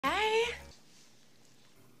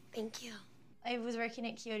Thank you. I was working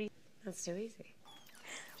at Coyote. That's too easy.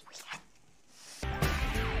 Do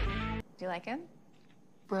you like him?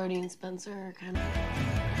 Brody and Spencer are kind of...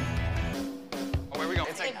 Oh, where we go?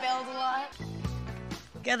 It's like... It builds a lot.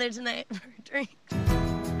 Together tonight for a drink.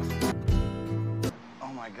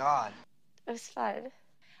 Oh, my God. It was fun.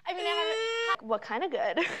 I mean, I haven't... What kind of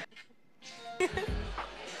good?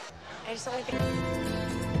 I just only think...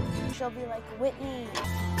 She'll be like, Whitney.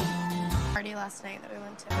 Party last night that we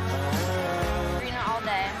went to. Arena all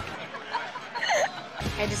day.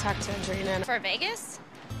 I just talked to Adrena. For Vegas?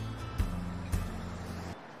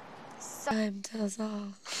 Time tells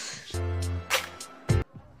all.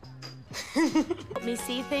 Help me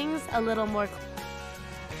see things a little more.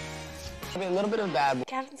 Maybe a little bit of bad.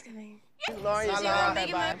 Kevin's coming. Lauren, you're not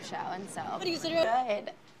making my Show and so. What do you consider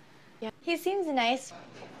good? Yeah. He seems nice.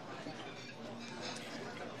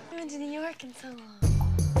 We went to New York in so long.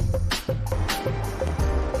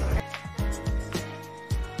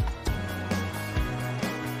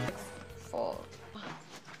 Full.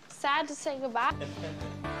 Sad to say goodbye.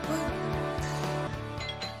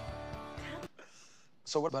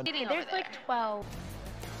 So what about... There's like 12.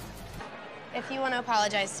 If you want to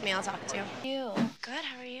apologize to me, I'll talk to you. You. Good,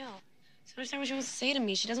 how are you? So understand what she wants to say to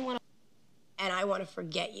me. She doesn't want to... And I want to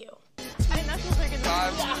forget you. I didn't know she was like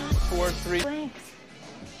 5, 4, 3. Thanks.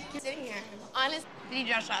 Sitting here. Honest. Did you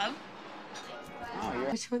dress up? Oh,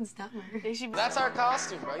 you're... Which one's dumber? That's our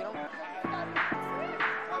costume, bro. You don't...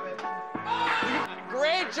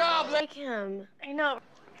 Great job, Like him. I know.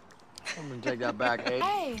 I'm gonna take that back, Abe.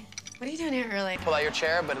 Hey, what are you doing here early? Pull out your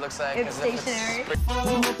chair, but it looks like... It's stationary.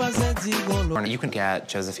 You can get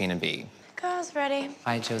Josephine and B. Girls ready.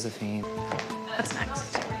 Hi, Josephine. What's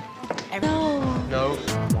next? No. No.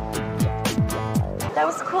 That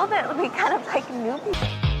was cool that we kind of like knew people.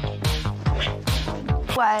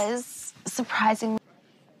 Was surprising.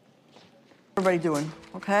 Everybody doing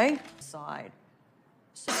okay? Side.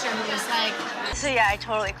 Sister who was like, So yeah, I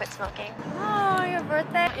totally quit smoking. Oh, your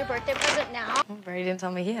birthday. Your birthday present now. Brady didn't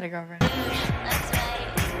tell me he had a girlfriend. That's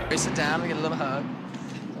right. We sit down, we get a little hug.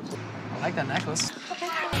 I like that necklace.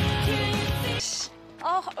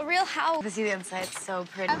 Oh, a real house. To see the inside, it's so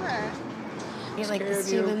pretty. Ever. He's like the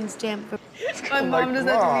Scared you. Steven stamp. My mom does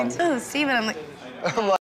that to me too. Steven, I'm like...